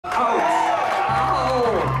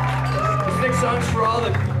one's for all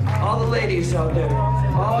the ladies out there,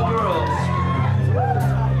 all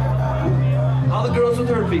the girls with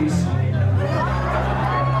herpes.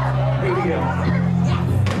 Here we go.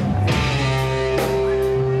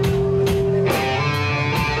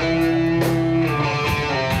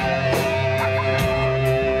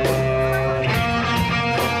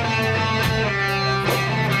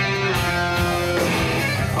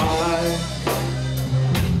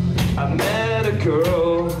 I met a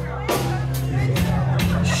girl.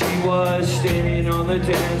 She was standing on the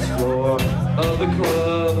dance floor of the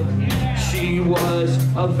club. She was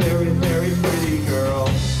a very, very pretty girl,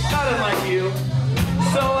 not unlike you.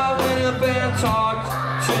 So I went up and talked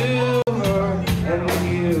to her, and when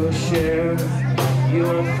you share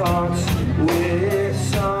your thoughts with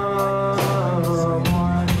someone,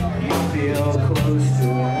 you feel close to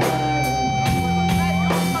them.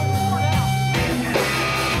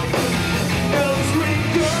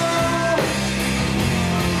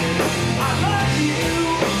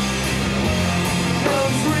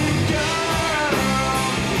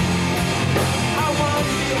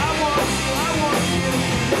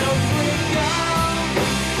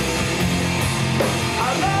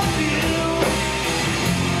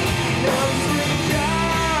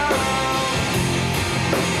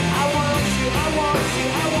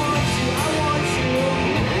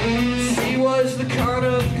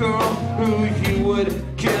 Who you would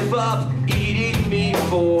give up eating me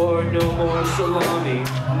for. No more salami,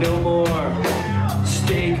 no more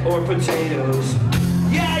steak or potatoes.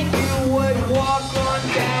 Yeah, you would walk on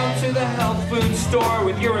down to the health food store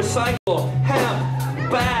with your recyclable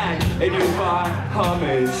hemp bag, and you'd buy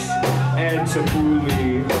hummus and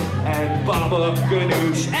tabbouleh and baba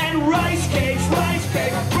ganoush and rice cakes, rice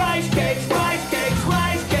cakes, rice cakes, rice cakes,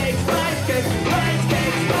 rice cakes, rice cakes, rice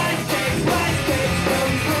cakes, rice cakes, rice cakes.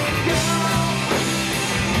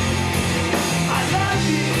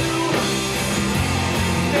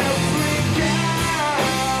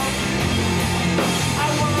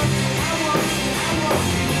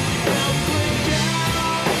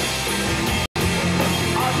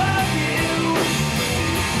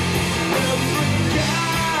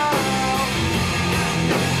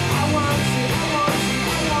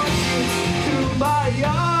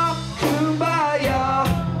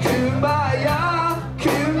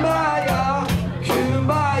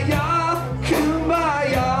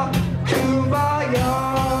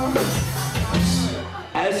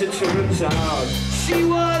 As it turns out, she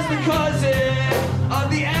was the cousin of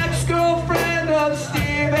the ex-girlfriend of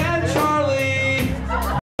Steve and Charlie.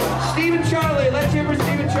 Steve and Charlie, let's hear for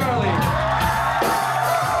Steve and Charlie.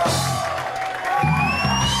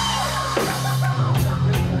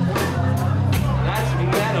 That's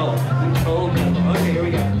metal, cold metal. Okay, here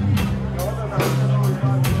we go.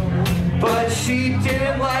 But she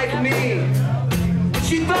didn't like me.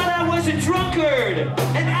 She thought I was a drunkard,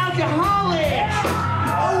 an alcoholic.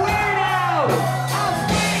 A weirdo!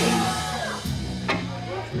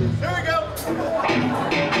 Here we go!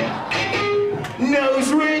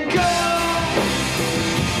 Nosering go!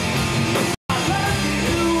 I love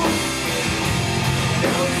you!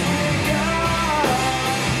 Nosering go!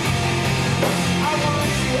 I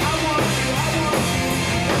want you, I want you, I want you!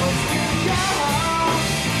 Nosering go!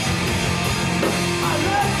 I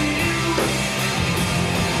love you!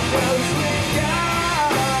 Nosering go!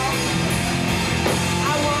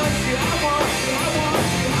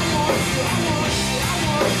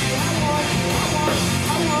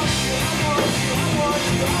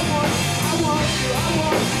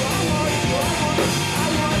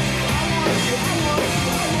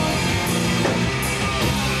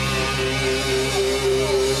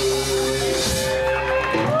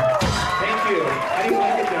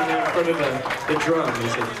 The drum,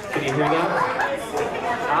 can you hear that?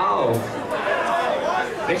 Ow.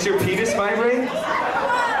 Makes your penis vibrate?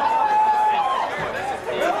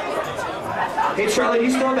 Hey Charlie, do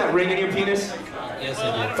you still have that ring in your penis? Yes, I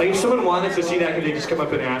do. Like if someone wanted to see that, could they just come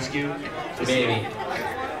up and ask you? Maybe.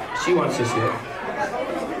 She wants to see it.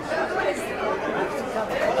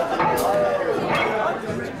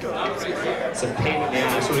 It's a pain in the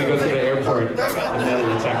ass when we go to the airport, a metal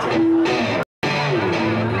detector.